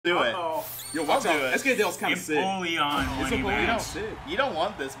Do it. Yo, watch out. SKDale's kind of sick. Fully on. It's a bully sick. You don't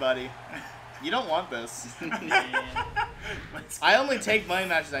want this, buddy. You don't want this. I only take money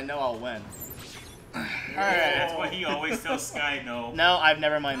matches I know I'll win. Alright. That's what he always tells Sky no. No, I've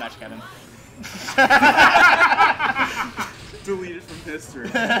never money matched Kevin. Deleted from history.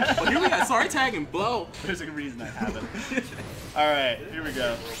 Well, here we got SorryTag and Blel. There's a reason I haven't. Alright, here we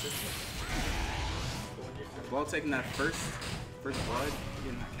go. Blel taking that first blood,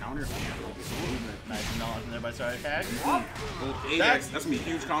 getting that counter. Nice acknowledgement there by SorryTag. That's gonna be a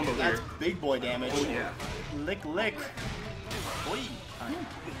huge combo there. That's big boy damage. Oh yeah. Lick. Boy.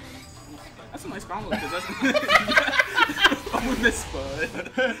 That's a nice combo because that's I'm with this Spud.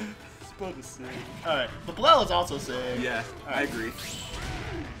 Spud is sick. Alright, the Blel is also sick. Yeah, right. I agree.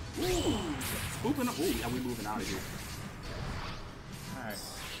 Ooh. Swooping up. Ooh, yeah, we moving out of here. Alright.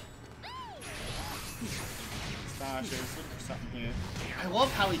 Sasha's looking for something here. I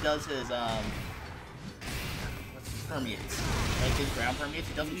love how he does his permeates. Like his ground permeates.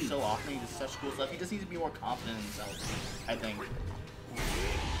 He does them so often. He does such cool stuff. He just needs to be more confident in himself, I think.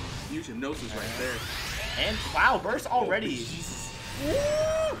 Huge hypnosis right there. And wow, burst already. Jesus.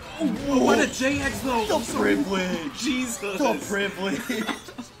 What a JX though. The privilege. Jesus. The privilege.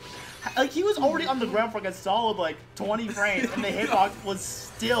 Like he was already on the ground for like a solid like 20 frames, and the hitbox was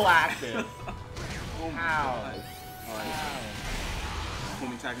still active. How? Alright.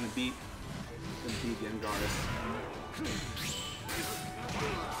 Homie attacking the beat. The beat getting goddess.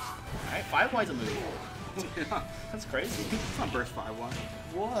 Alright, 5-Y's a move. Yeah. That's crazy. It's not burst 5-1.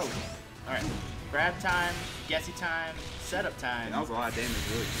 Whoa. Alright. Grab time, guessy time, setup time. Yeah, that was a lot of damage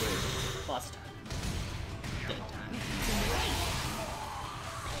really quick. Plus time. Dead time.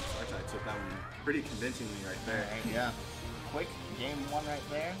 I took that one pretty convincingly right there. Alright, yeah. Quick, game 1 right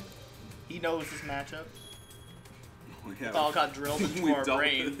there. He knows this matchup. Oh, yeah. It all got drilled into our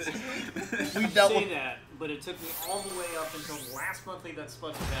brains. We say that, but it took me all the way up until last monthly that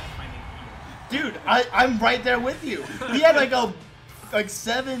Spud was at finding you. Dude, I'm right there with you. He had like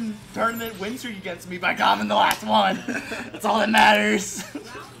 7 tournament win streak against me, but I got him in the last one. That's all that matters.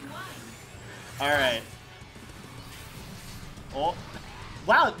 Alright. Oh.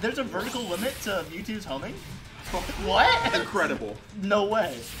 Wow, there's a vertical limit to Mewtwo's homing? What? Incredible. No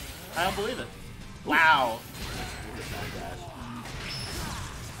way. I don't believe it. Wow.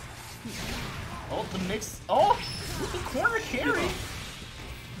 Oh, the mix. Oh, with the corner carry.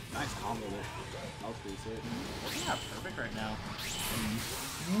 Nice combo there. That was pretty sick. Yeah, perfect right now.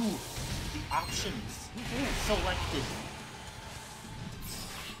 Ooh, the options selected.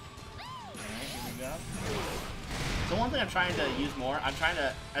 Alright, here we go. So one thing I'm trying to use more, I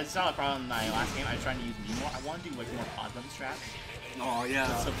saw a problem in my last game, I was trying to use me more. I want to do like more pod bump straps. Oh yeah.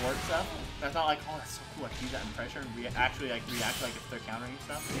 The support stuff. And I thought like, oh that's so cool, I can use that in pressure and actually like react like if they're countering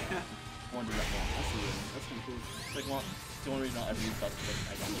stuff. Yeah. I want to do that more. That's kind of cool. It's like the only reason I'll ever use buff is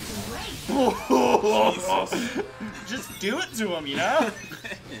I don't use it. Just do it to him, you know?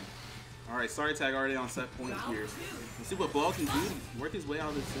 Alright, SorryTag already on set point here. Let's see what Blel can do to work his way out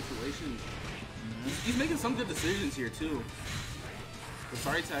of this situation. He's making some good decisions here too. But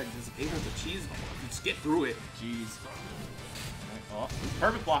SorryTag is able to just get through it. Jeez. Oh,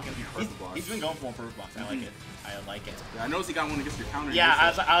 perfect blocking. Perfect block. He's been going for one perfect blocks. I like it. I like it. Yeah, I noticed he got one against your counter. Yeah,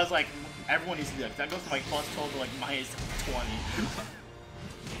 I was like, everyone needs to do that. That goes from like plus 12 to like minus 20.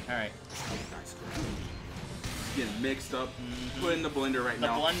 Alright. Nice. Getting mixed up. Put in the blender right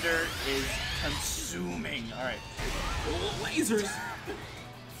now. The blender is consuming. Alright. Oh, lasers.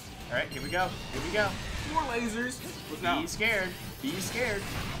 Alright, here we go. Here we go. More lasers. What's now? Be scared. Be scared.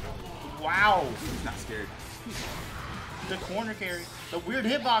 Wow. He's not scared. The corner carry. The weird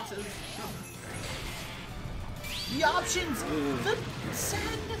hitboxes. The options. The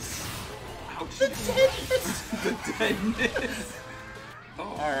sadness. Ouch. The deadness. The deadness.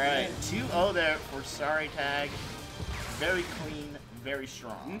 Oh, Alright, 2-0 there for SorryTag. Very clean, very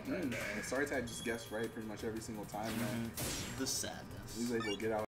strong. SorryTag just guessed right pretty much every single time, man. The sadness. He's able to get out.